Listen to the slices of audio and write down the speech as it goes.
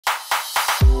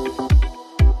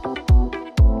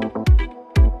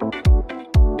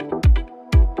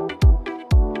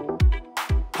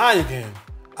Hi again.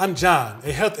 I'm John,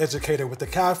 a health educator with the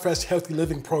CalFresh Healthy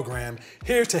Living Program,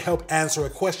 here to help answer a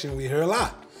question we hear a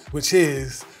lot, which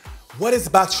is, what is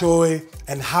bok choy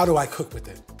and how do I cook with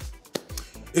it?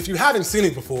 If you haven't seen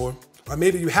it before, or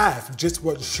maybe you have, you just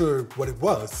weren't sure what it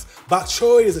was, bok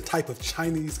choy is a type of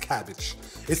Chinese cabbage.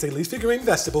 It's a leafy green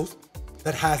vegetable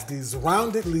that has these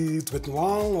rounded leaves with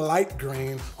long, light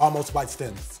green, almost white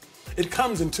stems. It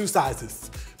comes in two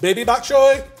sizes. Baby bok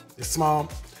choy is small,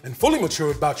 and fully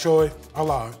matured bok choy are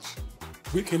large.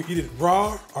 We can eat it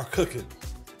raw or cook it,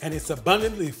 and it's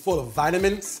abundantly full of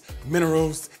vitamins,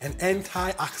 minerals, and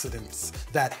antioxidants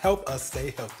that help us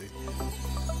stay healthy.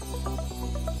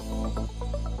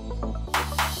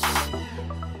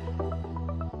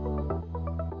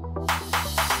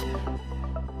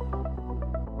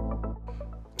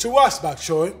 To wash bok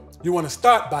choy, you want to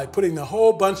start by putting the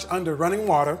whole bunch under running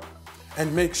water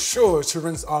and make sure to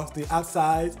rinse off the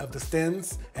outside of the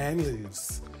stems and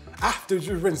leaves. After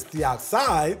you rinse the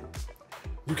outside,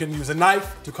 you can use a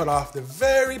knife to cut off the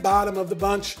very bottom of the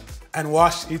bunch and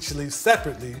wash each leaf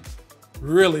separately,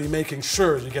 really making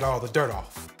sure you get all the dirt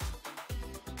off.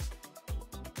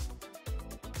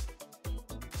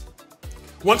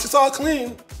 Once it's all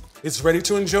clean, it's ready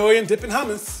to enjoy and dip in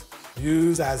hummus.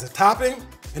 Use as a topping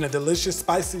in a delicious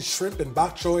spicy shrimp and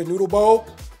bok choy noodle bowl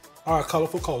or a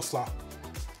colorful coleslaw.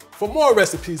 For more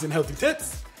recipes and healthy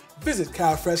tips, visit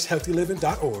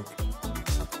calfreshhealthyliving.org.